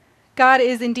God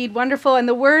is indeed wonderful, and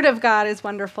the Word of God is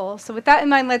wonderful. So with that in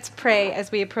mind, let's pray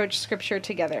as we approach Scripture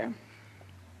together.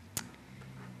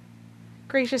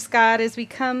 Gracious God, as we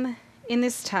come in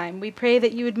this time, we pray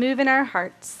that you would move in our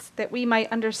hearts, that we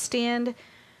might understand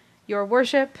your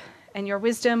worship and your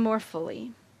wisdom more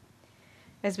fully.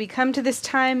 As we come to this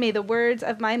time, may the words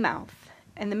of my mouth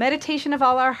and the meditation of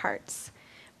all our hearts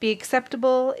be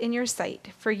acceptable in your sight,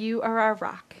 for you are our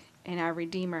rock and our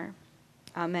Redeemer.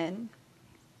 Amen.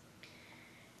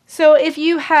 So if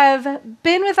you have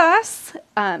been with us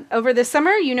over the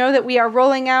summer, you know that we are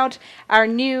rolling out our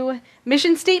new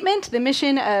mission statement. The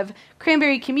mission of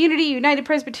Cranberry Community United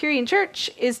Presbyterian Church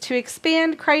is to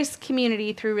expand Christ's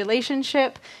community through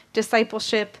relationship,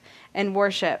 discipleship, and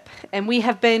worship. And we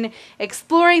have been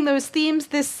exploring those themes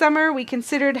this summer. We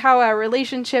considered how our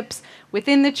relationships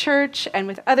within the church and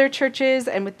with other churches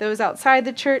and with those outside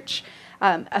the church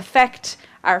affect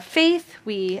our faith.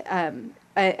 We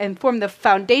and form the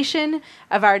foundation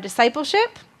of our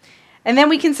discipleship. And then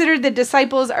we considered the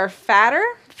disciples are fatter,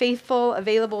 faithful,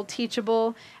 available,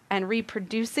 teachable, and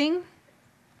reproducing.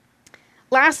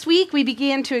 Last week, we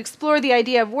began to explore the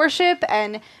idea of worship,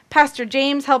 and Pastor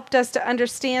James helped us to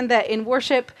understand that in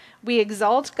worship, we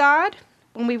exalt God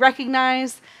when we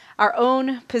recognize our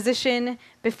own position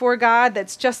before God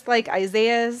that's just like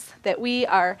Isaiah's, that we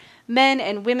are men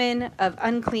and women of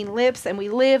unclean lips, and we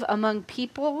live among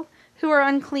people who are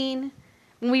unclean.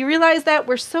 When we realize that,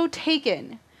 we're so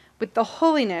taken with the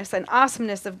holiness and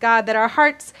awesomeness of God that our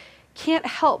hearts can't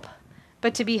help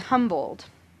but to be humbled.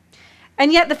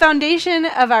 And yet the foundation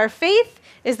of our faith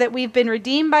is that we've been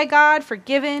redeemed by God,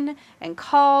 forgiven and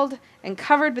called and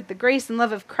covered with the grace and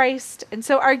love of Christ. And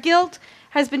so our guilt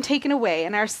has been taken away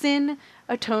and our sin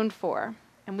atoned for,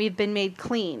 and we've been made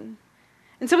clean.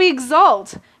 And so we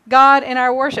exalt God in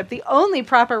our worship. The only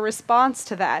proper response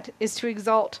to that is to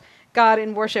exalt God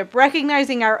in worship,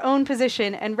 recognizing our own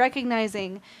position and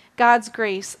recognizing God's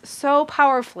grace so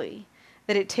powerfully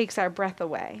that it takes our breath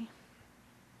away.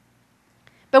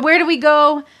 But where do we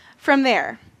go from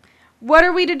there? What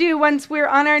are we to do once we're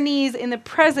on our knees in the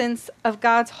presence of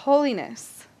God's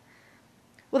holiness?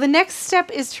 Well, the next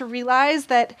step is to realize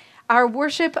that our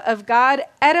worship of God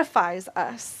edifies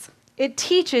us. It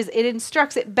teaches, it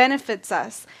instructs, it benefits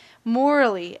us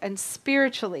morally and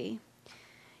spiritually.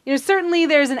 You know, certainly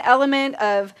there's an element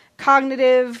of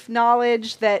cognitive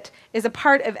knowledge that is a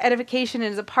part of edification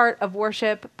and is a part of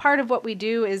worship. Part of what we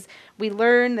do is we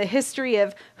learn the history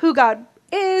of who God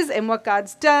is and what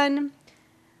God's done.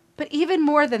 But even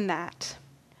more than that,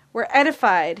 we're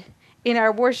edified in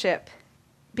our worship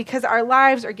because our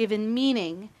lives are given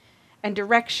meaning and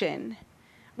direction.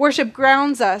 Worship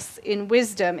grounds us in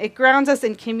wisdom. It grounds us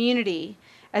in community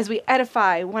as we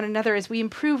edify one another, as we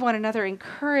improve one another,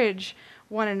 encourage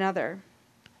one another.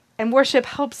 And worship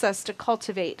helps us to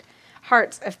cultivate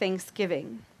hearts of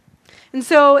thanksgiving. And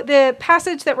so the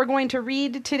passage that we're going to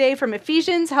read today from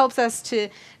Ephesians helps us to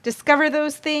discover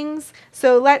those things.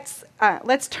 So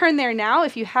let's turn there now.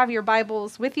 If you have your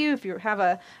Bibles with you, if you have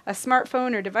a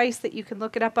smartphone or device that you can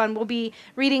look it up on, we'll be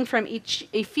reading from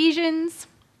Ephesians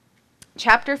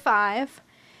chapter 5,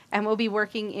 and we'll be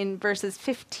working in verses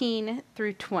 15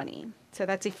 through 20. So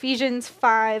that's Ephesians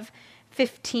 5,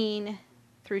 15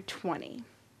 through 20.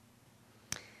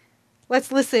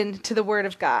 Let's listen to the word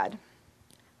of God.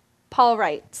 Paul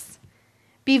writes,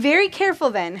 "Be very careful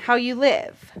then how you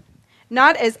live,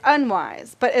 not as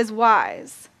unwise, but as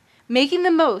wise, making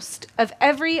the most of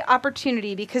every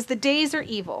opportunity because the days are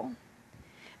evil.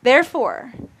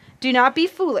 Therefore, do not be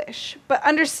foolish, but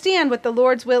understand what the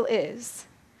Lord's will is.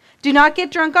 Do not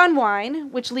get drunk on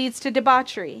wine, which leads to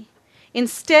debauchery.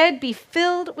 Instead, be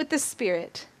filled with the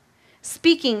Spirit,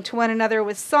 speaking to one another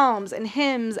with psalms and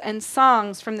hymns and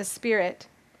songs from the Spirit.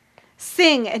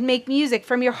 Sing and make music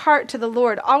from your heart to the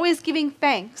Lord, always giving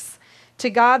thanks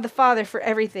to God the Father for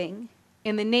everything,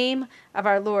 in the name of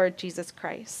our Lord Jesus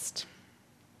Christ."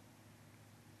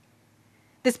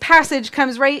 This passage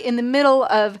comes right in the middle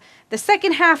of the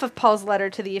second half of Paul's letter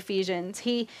to the Ephesians.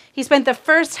 He spent the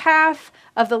first half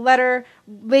of the letter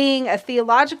laying a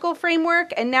theological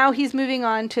framework, and now he's moving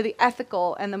on to the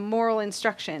ethical and the moral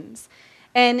instructions.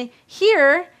 And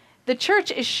here, the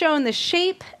church is shown the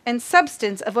shape and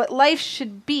substance of what life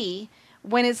should be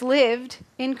when it's lived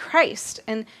in Christ.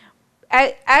 And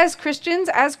as Christians,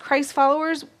 as Christ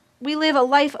followers, we live a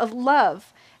life of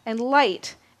love and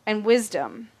light and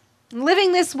wisdom.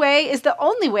 Living this way is the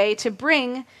only way to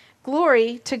bring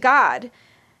glory to God.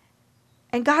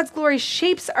 And God's glory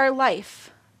shapes our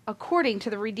life according to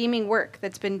the redeeming work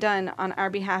that's been done on our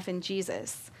behalf in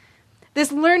Jesus.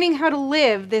 This learning how to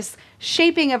live, this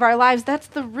shaping of our lives, that's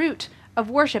the root of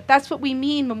worship. That's what we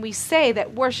mean when we say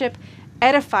that worship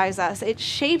edifies us. It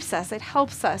shapes us. It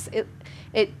helps us.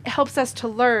 It helps us to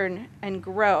learn and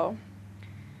grow.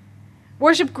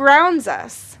 Worship grounds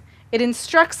us. It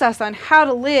instructs us on how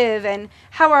to live and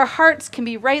how our hearts can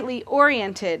be rightly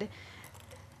oriented,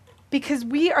 because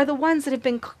we are the ones that have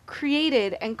been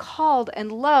created and called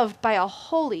and loved by a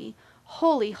holy,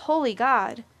 holy, holy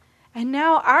God. And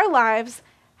now our lives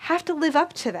have to live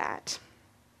up to that.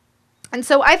 And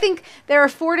so I think there are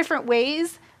 4 different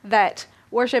ways that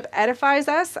worship edifies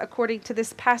us according to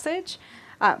this passage.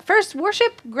 First,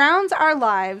 worship grounds our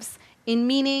lives in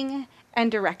meaning and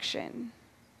direction.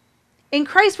 In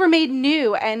Christ, we're made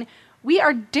new, and we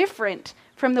are different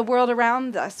from the world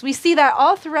around us. We see that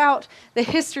all throughout the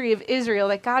history of Israel,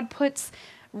 that God puts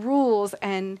rules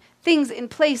and things in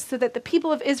place so that the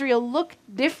people of Israel look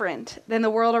different than the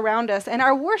world around us. And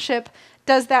our worship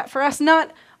does that for us,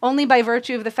 not only by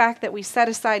virtue of the fact that we set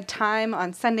aside time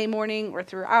on Sunday morning or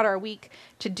throughout our week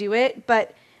to do it,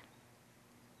 but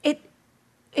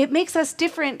it makes us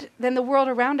different than the world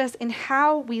around us in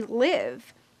how we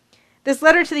live. This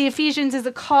letter to the Ephesians is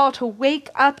a call to wake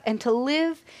up and to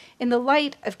live in the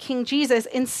light of King Jesus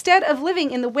instead of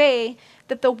living in the way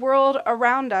that the world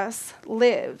around us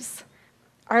lives.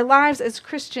 Our lives as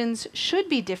Christians should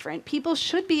be different. People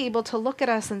should be able to look at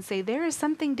us and say, there is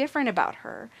something different about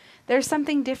her. There's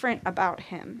something different about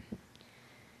him.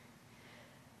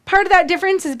 Part of that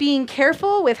difference is being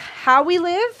careful with how we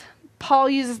live.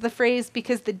 Paul uses the phrase,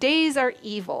 because the days are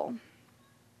evil.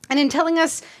 And in telling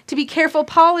us to be careful,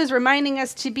 Paul is reminding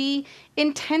us to be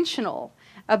intentional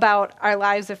about our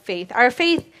lives of faith. Our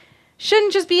faith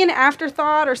shouldn't just be an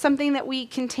afterthought or something that we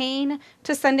contain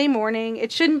to Sunday morning.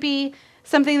 It shouldn't be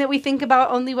something that we think about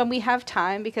only when we have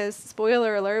time, because,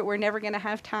 spoiler alert, we're never going to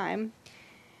have time.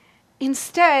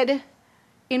 Instead,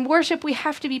 in worship, we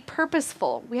have to be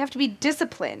purposeful. We have to be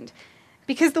disciplined,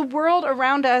 because the world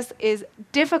around us is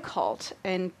difficult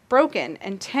and broken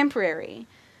and temporary.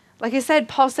 Like I said,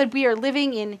 Paul said we are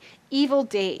living in evil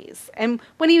days. And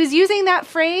when he was using that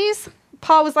phrase,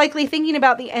 Paul was likely thinking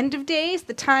about the end of days,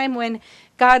 the time when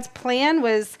God's plan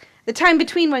was, the time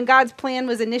between when God's plan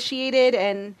was initiated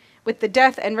and with the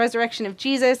death and resurrection of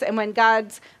Jesus, and when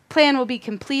God's plan will be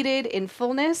completed in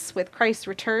fullness with Christ's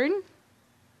return.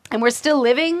 And we're still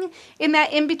living in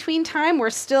that in-between time. We're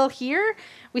still here.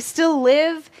 We still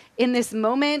live in this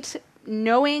moment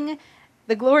knowing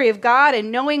the glory of God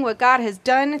and knowing what God has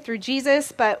done through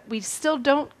Jesus, but we still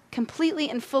don't completely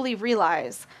and fully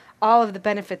realize all of the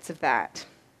benefits of that.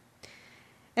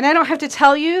 And I don't have to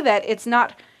tell you that it's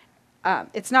not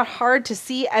hard to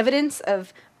see evidence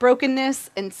of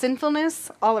brokenness and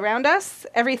sinfulness all around us.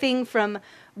 Everything from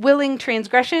willing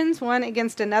transgressions, one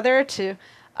against another, to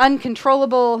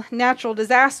uncontrollable natural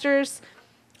disasters.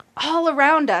 All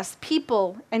around us,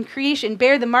 people and creation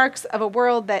bear the marks of a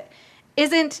world that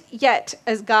isn't yet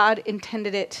as God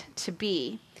intended it to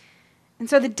be. And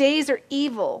so the days are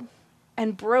evil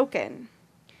and broken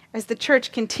as the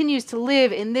church continues to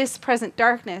live in this present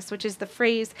darkness, which is the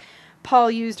phrase Paul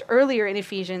used earlier in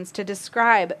Ephesians to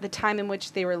describe the time in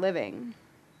which they were living.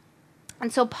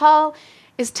 And so Paul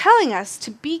is telling us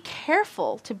to be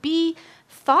careful, to be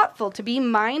thoughtful, to be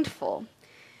mindful.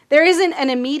 There isn't an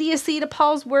immediacy to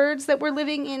Paul's words that we're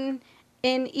living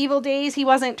in evil days. He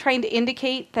wasn't trying to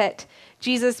indicate that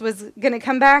Jesus was going to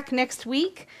come back next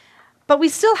week. But we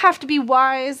still have to be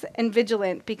wise and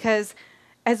vigilant, because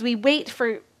as we wait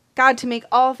for God to make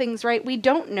all things right, we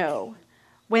don't know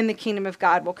when the kingdom of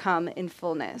God will come in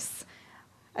fullness.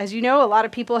 As you know, a lot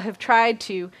of people have tried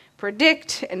to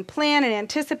predict and plan and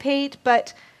anticipate,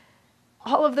 but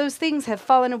all of those things have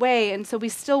fallen away, and so we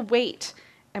still wait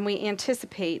and we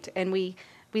anticipate, and we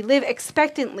live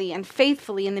expectantly and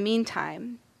faithfully in the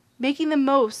meantime, making the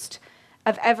most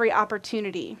of every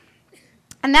opportunity.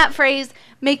 And that phrase,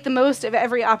 make the most of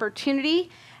every opportunity,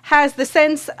 has the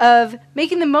sense of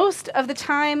making the most of the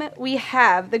time we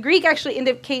have. The Greek actually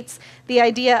indicates the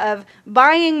idea of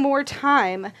buying more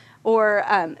time, or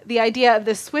the idea of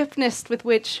the swiftness with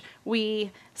which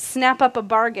we snap up a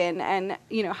bargain. And,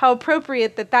 how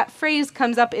appropriate that phrase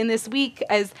comes up in this week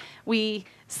as we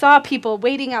saw people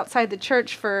waiting outside the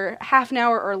church for half an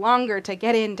hour or longer to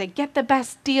get in, to get the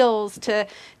best deals,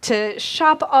 to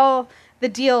shop all the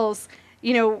deals.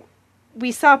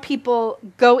 We saw people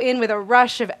go in with a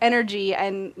rush of energy,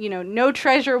 and, no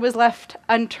treasure was left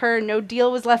unturned, no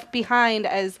deal was left behind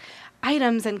as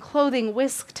items and clothing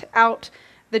whisked out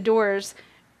the doors.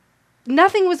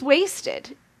 Nothing was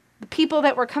wasted. The people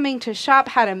that were coming to shop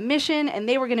had a mission, and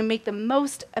they were going to make the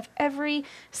most of every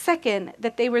second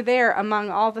that they were there among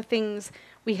all the things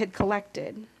we had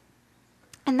collected.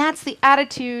 And that's the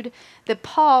attitude that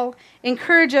Paul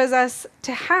encourages us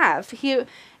to have. He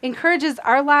encourages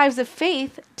our lives of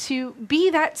faith to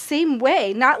be that same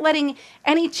way, not letting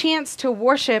any chance to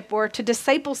worship or to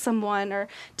disciple someone or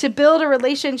to build a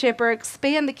relationship or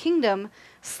expand the kingdom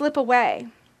slip away.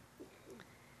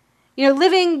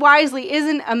 Living wisely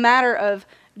isn't a matter of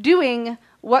doing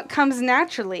what comes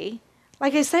naturally.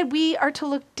 Like I said, we are to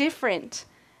look different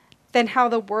than how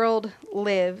the world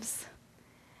lives.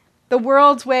 The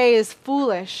world's way is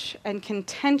foolish and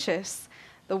contentious.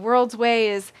 The world's way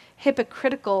is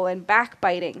hypocritical and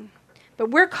backbiting.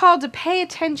 But we're called to pay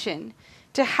attention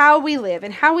to how we live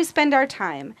and how we spend our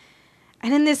time.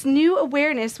 And in this new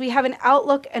awareness, we have an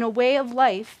outlook and a way of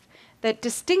life that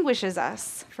distinguishes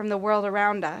us from the world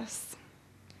around us.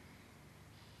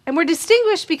 And we're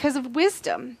distinguished because of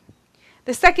wisdom.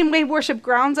 The second way worship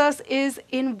grounds us is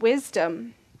in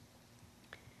wisdom.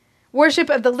 Worship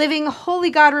of the living, holy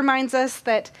God reminds us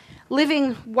that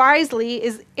living wisely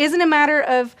isn't a matter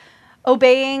of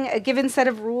obeying a given set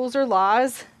of rules or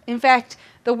laws. In fact,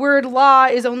 the word law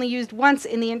is only used once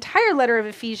in the entire letter of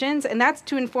Ephesians, and that's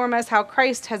to inform us how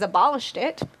Christ has abolished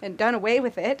it and done away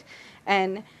with it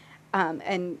and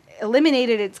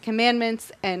eliminated its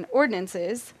commandments and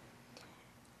ordinances.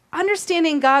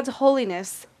 Understanding God's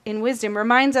holiness in wisdom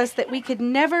reminds us that we could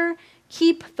never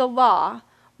keep the law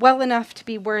well enough to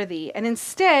be worthy. And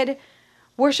instead,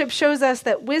 worship shows us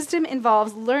that wisdom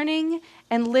involves learning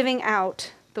and living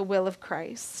out the will of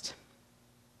Christ.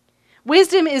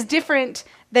 Wisdom is different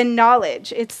than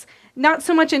knowledge. It's not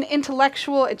so much an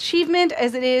intellectual achievement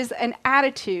as it is an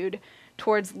attitude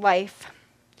towards life.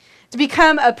 To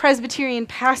become a Presbyterian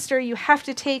pastor, you have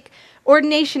to take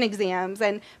ordination exams,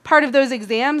 and part of those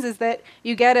exams is that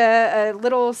you get a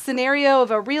little scenario of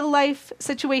a real-life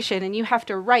situation, and you have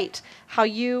to write how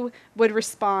you would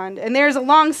respond. And there's a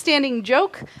long-standing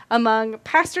joke among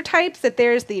pastor types that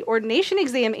there's the ordination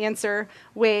exam answer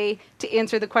way to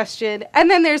answer the question, and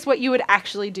then there's what you would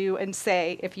actually do and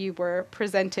say if you were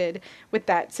presented with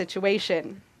that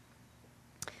situation.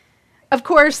 Of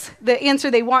course, the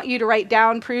answer they want you to write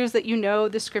down proves that you know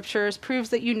the scriptures, proves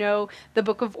that you know the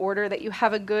book of order, that you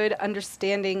have a good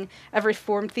understanding of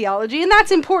Reformed theology, and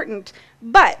that's important.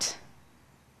 But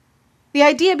the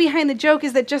idea behind the joke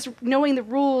is that just knowing the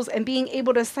rules and being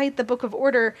able to cite the book of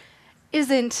order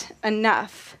isn't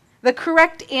enough. The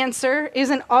correct answer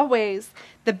isn't always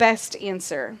the best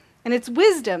answer. And it's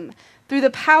wisdom through the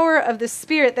power of the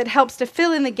Spirit that helps to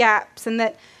fill in the gaps and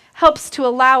that helps to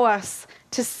allow us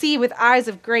to see with eyes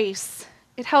of grace.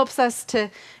 It helps us to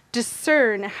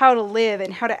discern how to live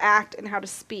and how to act and how to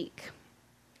speak.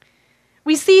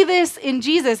 We see this in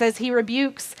Jesus as he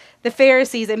rebukes the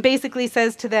Pharisees and basically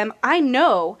says to them, I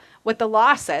know what the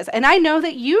law says, and I know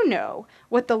that you know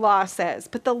what the law says,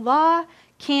 but the law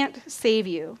can't save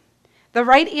you. The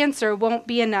right answer won't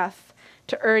be enough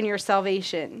to earn your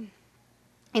salvation.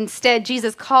 Instead,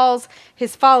 Jesus calls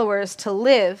his followers to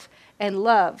live and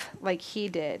love like he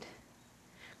did.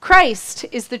 Christ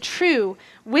is the true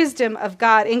wisdom of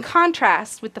God in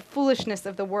contrast with the foolishness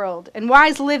of the world. And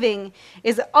wise living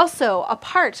is also a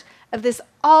part of this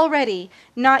already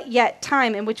not yet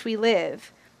time in which we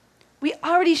live. We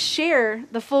already share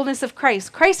the fullness of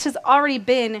Christ. Christ has already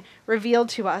been revealed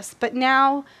to us, but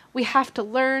now we have to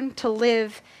learn to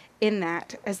live in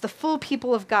that as the full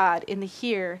people of God in the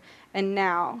here and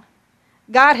now.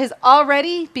 God has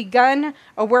already begun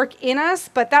a work in us,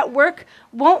 but that work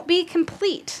won't be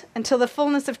complete until the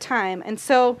fullness of time. And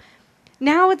so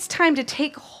now it's time to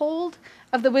take hold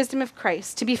of the wisdom of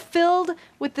Christ, to be filled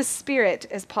with the Spirit,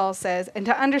 as Paul says, and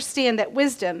to understand that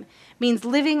wisdom means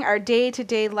living our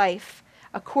day-to-day life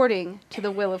according to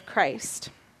the will of Christ.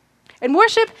 And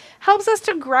worship helps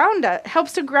to ground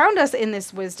us in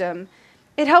this wisdom.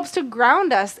 It helps to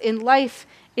ground us in life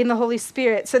in the Holy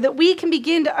Spirit so that we can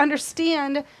begin to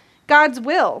understand God's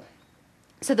will,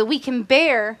 so that we can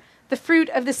bear the fruit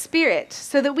of the Spirit,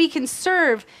 so that we can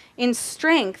serve in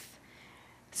strength,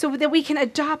 so that we can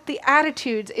adopt the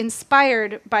attitudes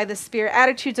inspired by the Spirit,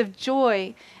 attitudes of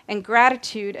joy and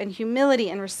gratitude and humility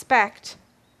and respect.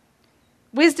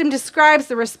 Wisdom describes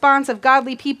the response of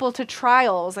godly people to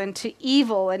trials and to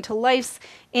evil and to life's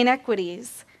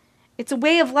inequities. It's a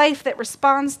way of life that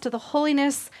responds to the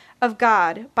holiness of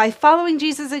God by following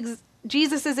Jesus'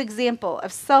 example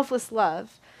of selfless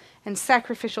love and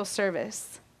sacrificial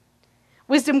service.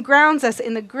 Wisdom grounds us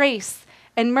in the grace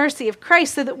and mercy of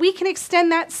Christ so that we can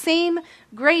extend that same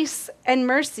grace and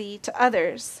mercy to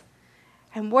others.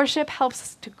 And worship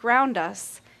helps to ground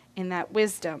us in that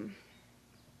wisdom.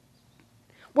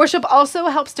 Worship also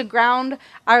helps to ground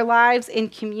our lives in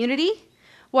community.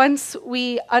 Once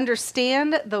we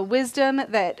understand the wisdom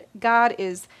that God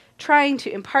is trying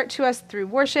to impart to us through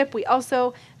worship, we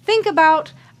also think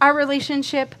about our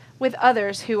relationship with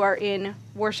others who are in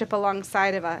worship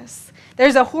alongside of us.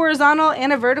 There's a horizontal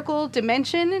and a vertical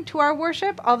dimension to our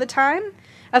worship all the time.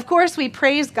 Of course, we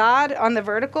praise God on the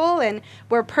vertical, and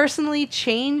we're personally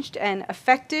changed and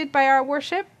affected by our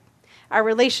worship. Our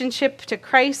relationship to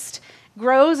Christ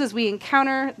grows as we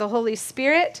encounter the Holy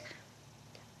Spirit.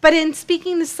 But in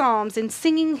speaking the Psalms and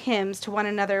singing hymns to one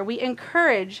another, we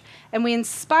encourage and we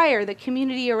inspire the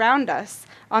community around us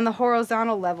on the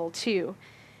horizontal level too.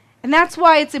 And that's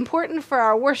why it's important for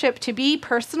our worship to be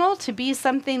personal, to be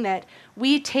something that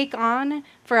we take on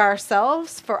for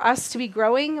ourselves, for us to be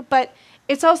growing. But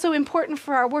it's also important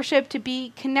for our worship to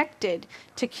be connected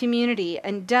to community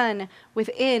and done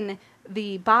within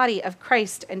the body of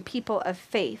Christ and people of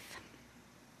faith.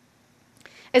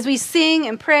 As we sing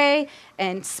and pray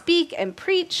and speak and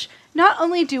preach, not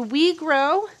only do we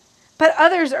grow, but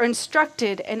others are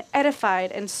instructed and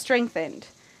edified and strengthened.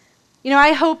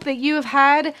 I hope that you have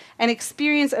had an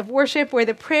experience of worship where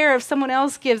the prayer of someone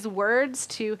else gives words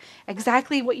to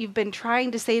exactly what you've been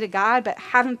trying to say to God but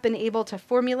haven't been able to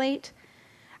formulate.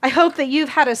 I hope that you've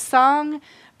had a song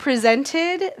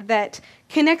presented that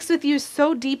connects with you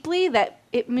so deeply that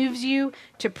it moves you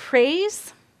to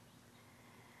praise.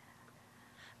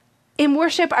 In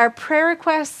worship, our prayer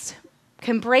requests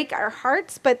can break our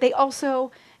hearts, but they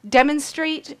also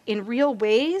demonstrate in real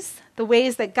ways the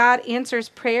ways that God answers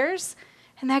prayers,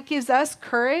 and that gives us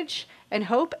courage and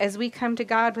hope as we come to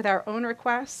God with our own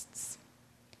requests.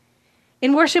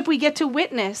 In worship, we get to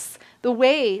witness the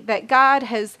way that God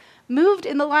has moved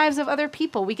in the lives of other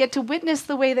people. We get to witness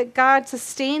the way that God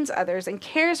sustains others and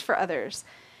cares for others.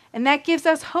 And that gives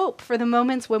us hope for the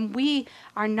moments when we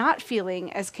are not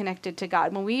feeling as connected to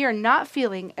God, when we are not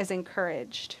feeling as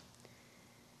encouraged.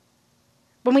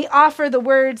 When we offer the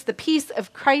words, "The peace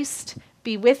of Christ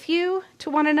be with you," to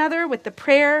one another with the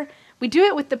prayer, we do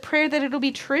it with the prayer that it'll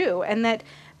be true and that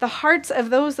the hearts of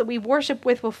those that we worship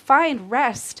with will find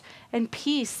rest and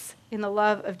peace in the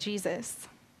love of Jesus.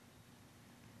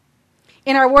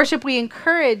 In our worship, we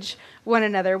encourage one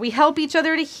another. We help each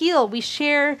other to heal. We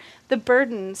share the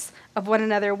burdens of one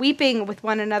another, weeping with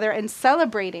one another and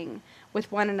celebrating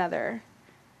with one another.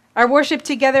 Our worship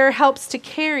together helps to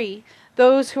carry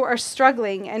those who are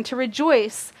struggling and to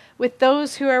rejoice with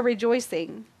those who are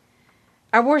rejoicing.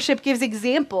 Our worship gives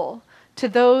example to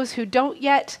those who don't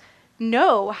yet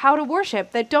know how to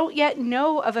worship, that don't yet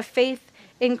know of a faith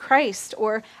in Christ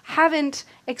or haven't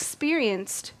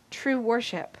experienced true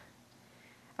worship.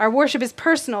 Our worship is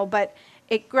personal, but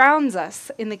it grounds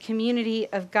us in the community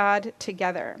of God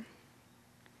together.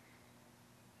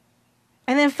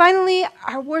 And then finally,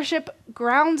 our worship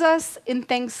grounds us in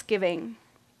thanksgiving.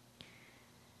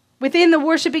 Within the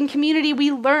worshiping community,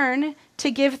 we learn to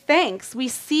give thanks. We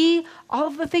see all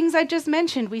of the things I just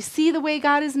mentioned. We see the way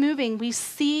God is moving. We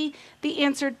see the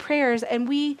answered prayers, and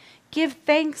we give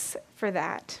thanks for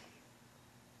that.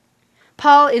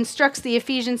 Paul instructs the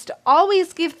Ephesians to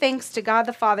always give thanks to God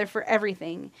the Father for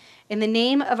everything in the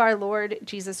name of our Lord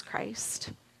Jesus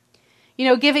Christ.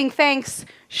 Giving thanks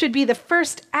should be the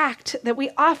first act that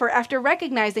we offer after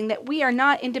recognizing that we are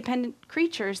not independent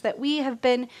creatures, that we have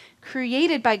been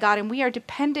created by God and we are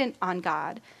dependent on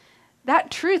God.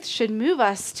 That truth should move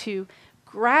us to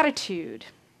gratitude.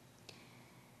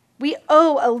 We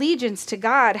owe allegiance to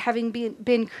God, having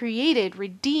been created,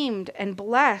 redeemed, and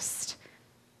blessed.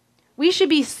 We should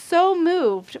be so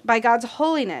moved by God's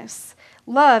holiness,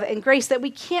 love, and grace that we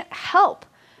can't help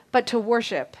but to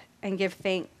worship and give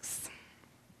thanks.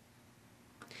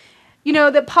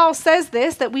 That Paul says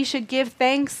this, that we should give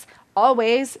thanks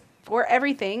always for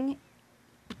everything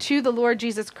to the Lord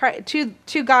Jesus Christ,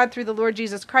 to God through the Lord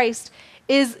Jesus Christ,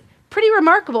 is pretty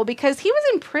remarkable because he was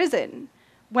in prison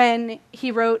when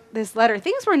he wrote this letter.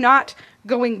 Things were not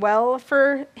going well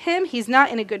for him. He's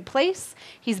not in a good place.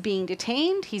 He's being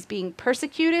detained. He's being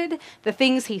persecuted. The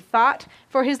things he thought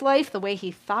for his life, the way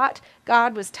he thought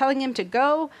God was telling him to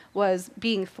go, was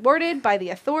being thwarted by the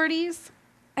authorities.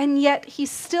 And yet he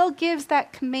still gives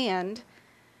that command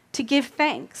to give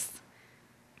thanks.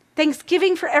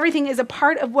 Thanksgiving for everything is a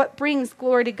part of what brings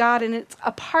glory to God, and it's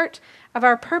a part of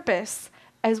our purpose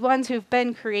as ones who've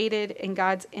been created in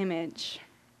God's image.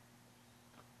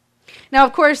 Now,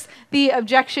 of course, the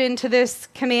objection to this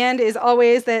command is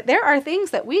always that there are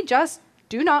things that we just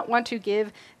do not want to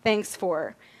give thanks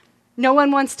for. No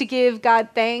one wants to give God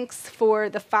thanks for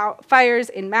the fires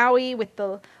in Maui with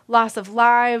the loss of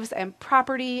lives and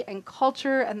property and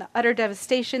culture and the utter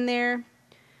devastation there.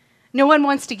 No one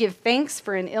wants to give thanks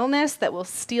for an illness that will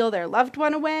steal their loved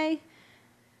one away.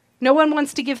 No one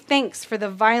wants to give thanks for the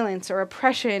violence or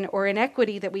oppression or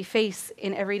inequity that we face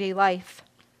in everyday life.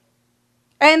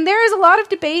 And there is a lot of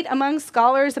debate among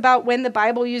scholars about when the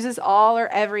Bible uses all or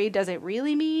every. Does it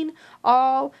really mean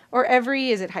all or every?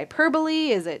 Is it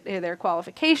hyperbole? Are there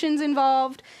qualifications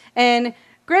involved? And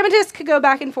grammatists could go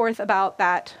back and forth about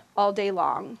that all day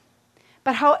long.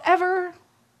 But however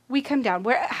we come down,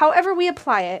 however we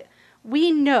apply it,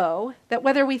 we know that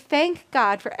whether we thank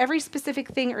God for every specific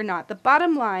thing or not, the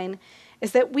bottom line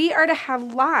is that we are to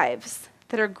have lives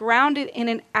that are grounded in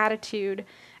an attitude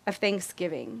of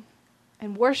thanksgiving.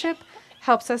 And worship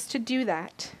helps us to do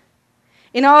that.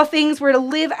 In all things, we're to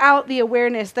live out the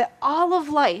awareness that all of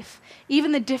life,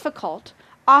 even the difficult,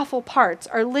 awful parts,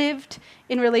 are lived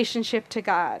in relationship to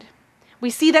God. We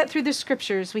see that through the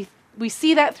scriptures. We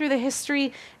see that through the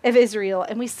history of Israel,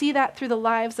 and we see that through the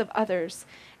lives of others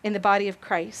in the body of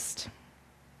Christ.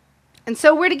 And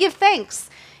so we're to give thanks,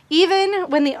 even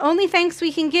when the only thanks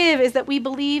we can give is that we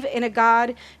believe in a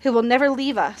God who will never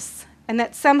leave us, and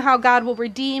that somehow God will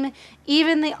redeem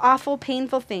even the awful,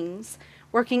 painful things,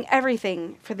 working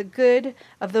everything for the good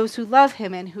of those who love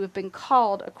him and who have been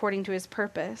called according to his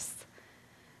purpose.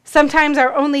 Sometimes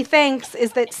our only thanks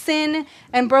is that sin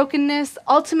and brokenness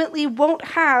ultimately won't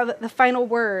have the final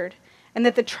word, and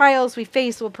that the trials we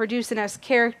face will produce in us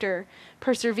character,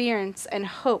 perseverance, and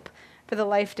hope for the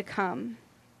life to come.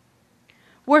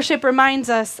 Worship reminds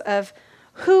us of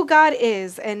who God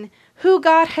is and who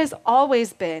God has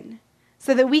always been,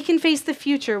 so that we can face the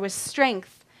future with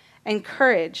strength and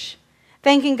courage,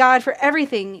 thanking God for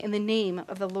everything in the name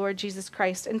of the Lord Jesus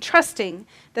Christ, and trusting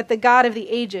that the God of the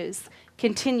ages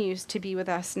continues to be with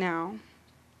us now.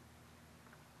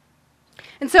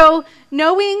 And so,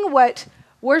 knowing what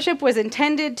worship was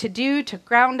intended to do, to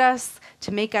ground us,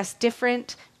 to make us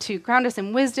different, to ground us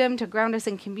in wisdom, to ground us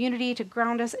in community, to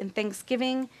ground us in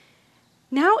thanksgiving,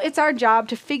 now it's our job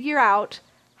to figure out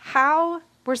how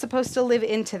we're supposed to live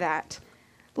into that.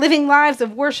 Living lives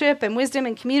of worship and wisdom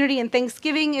and community and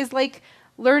thanksgiving is like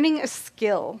learning a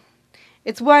skill.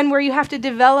 It's one where you have to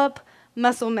develop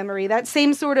muscle memory, that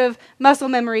same sort of muscle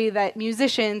memory that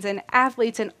musicians and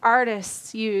athletes and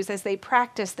artists use as they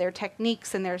practice their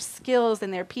techniques and their skills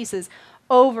and their pieces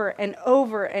over and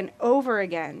over and over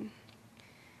again.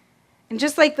 And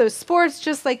just like those sports,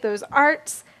 just like those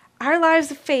arts, our lives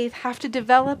of faith have to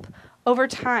develop over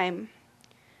time.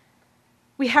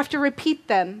 We have to repeat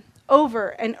them over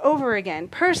and over again,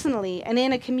 personally and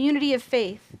in a community of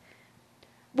faith.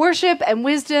 Worship and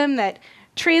wisdom that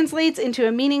translates into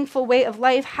a meaningful way of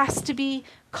life has to be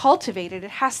cultivated.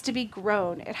 It has to be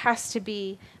grown. It has to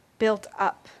be built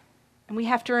up. And we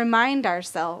have to remind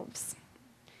ourselves.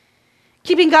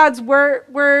 Keeping God's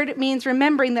word means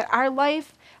remembering that our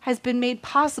life has been made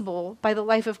possible by the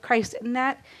life of Christ, and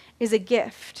that is a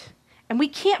gift. And we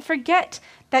can't forget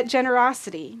that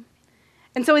generosity.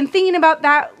 And so in thinking about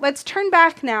that, let's turn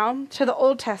back now to the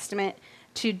Old Testament,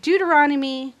 to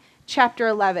Deuteronomy chapter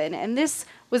 11. And this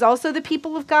was also the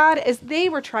people of God as they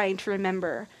were trying to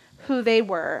remember who they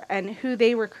were and who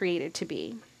they were created to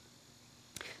be.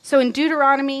 So in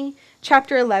Deuteronomy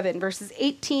chapter 11, verses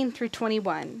 18 through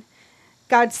 21,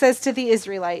 God says to the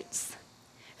Israelites,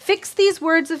 "Fix these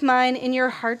words of mine in your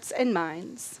hearts and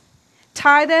minds.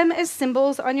 Tie them as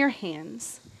symbols on your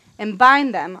hands and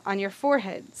bind them on your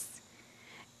foreheads.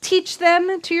 Teach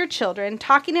them to your children,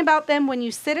 talking about them when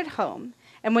you sit at home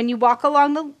and when you walk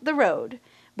along the road,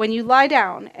 when you lie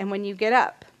down and when you get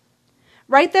up.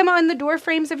 Write them on the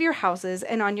doorframes of your houses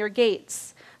and on your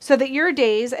gates, so that your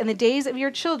days and the days of your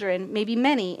children may be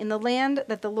many in the land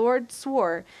that the Lord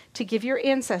swore to give your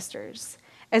ancestors,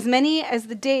 as many as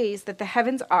the days that the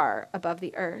heavens are above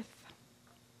the earth."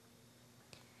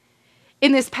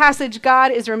 In this passage,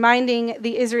 God is reminding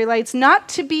the Israelites not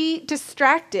to be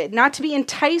distracted, not to be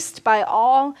enticed by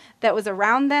all that was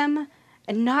around them,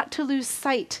 and not to lose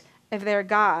sight of their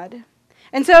God.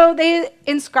 And so they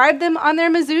inscribed them on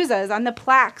their mezuzahs, on the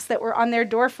plaques that were on their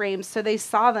door frames, so they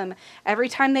saw them every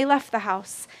time they left the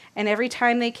house and every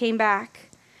time they came back.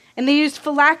 And they used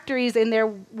phylacteries in their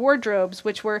wardrobes,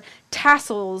 which were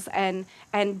tassels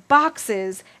and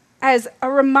boxes, as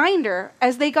a reminder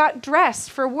as they got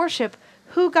dressed for worship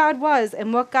who God was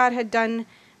and what God had done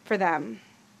for them.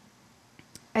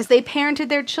 As they parented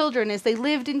their children, as they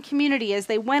lived in community, as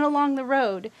they went along the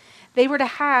road, they were to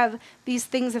have these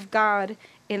things of God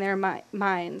in their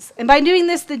minds. And by doing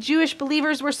this, the Jewish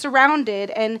believers were surrounded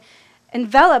and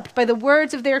enveloped by the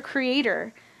words of their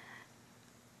Creator.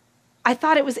 I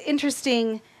thought it was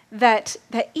interesting that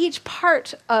each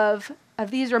part of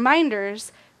these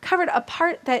reminders covered a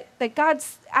part that God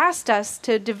asked us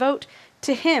to devote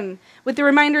to him. With the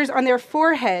reminders on their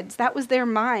foreheads, that was their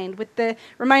mind. With the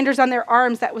reminders on their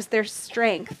arms, that was their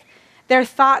strength. Their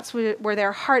thoughts were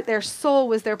their heart. Their soul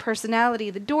was their personality.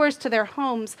 The doors to their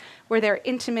homes were their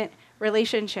intimate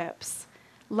relationships.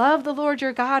 Love the Lord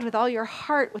your God with all your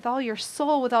heart, with all your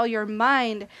soul, with all your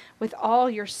mind, with all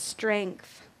your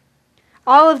strength.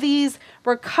 All of these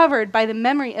were covered by the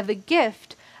memory of the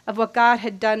gift of what God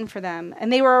had done for them.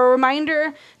 And they were a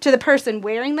reminder to the person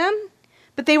wearing them,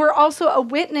 but they were also a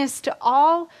witness to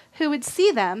all who would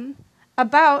see them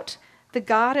about the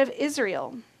God of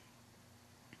Israel.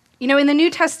 You know, in the New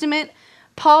Testament,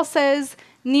 Paul says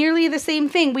nearly the same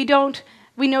thing. We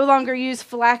no longer use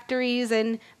phylacteries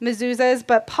and mezuzahs,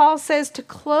 but Paul says to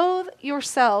clothe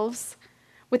yourselves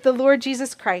with the Lord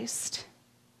Jesus Christ.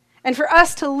 And for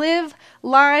us to live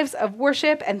lives of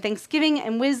worship and thanksgiving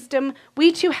and wisdom,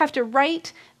 we too have to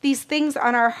write these things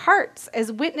on our hearts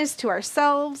as witness to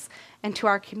ourselves and to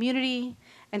our community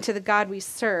and to the God we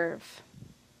serve.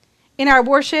 In our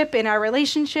worship, in our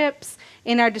relationships,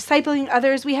 in our discipling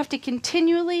others, we have to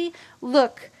continually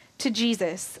look to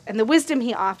Jesus and the wisdom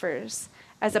he offers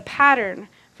as a pattern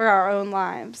for our own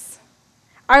lives.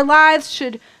 Our lives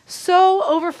should so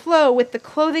overflow with the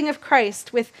clothing of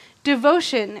Christ, with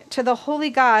devotion to the holy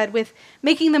God, with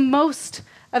making the most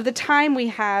of the time we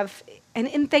have, and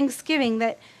in thanksgiving,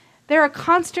 that they're a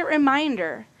constant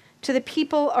reminder to the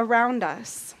people around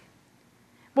us.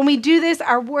 When we do this,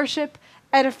 our worship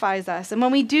edifies us. And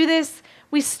when we do this,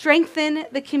 we strengthen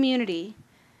the community.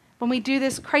 When we do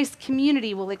this, Christ's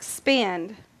community will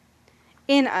expand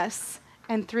in us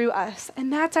and through us.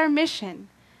 And that's our mission.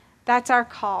 That's our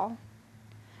call.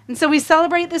 And so we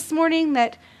celebrate this morning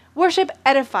that worship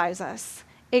edifies us.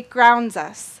 It grounds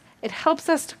us. It helps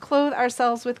us to clothe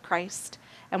ourselves with Christ.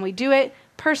 And we do it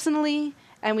personally,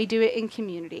 and we do it in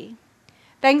community.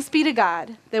 Thanks be to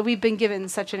God that we've been given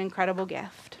such an incredible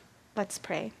gift. Let's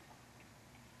pray.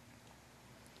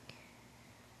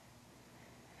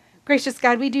 Gracious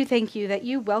God, we do thank you that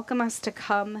you welcome us to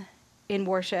come in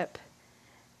worship,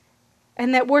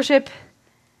 and that worship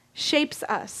shapes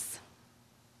us,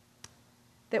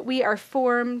 that we are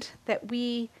formed, that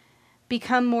we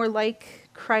become more like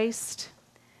Christ,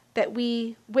 that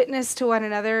we witness to one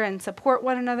another and support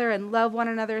one another and love one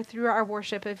another through our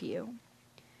worship of you.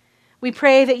 We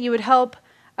pray that you would help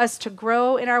us to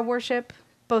grow in our worship,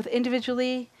 both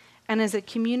individually and as a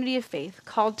community of faith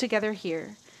called together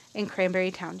here in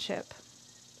Cranberry Township.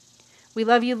 We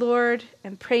love you, Lord,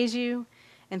 and praise you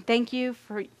and thank you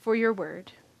for your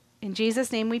word. In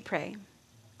Jesus' name we pray.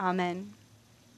 Amen.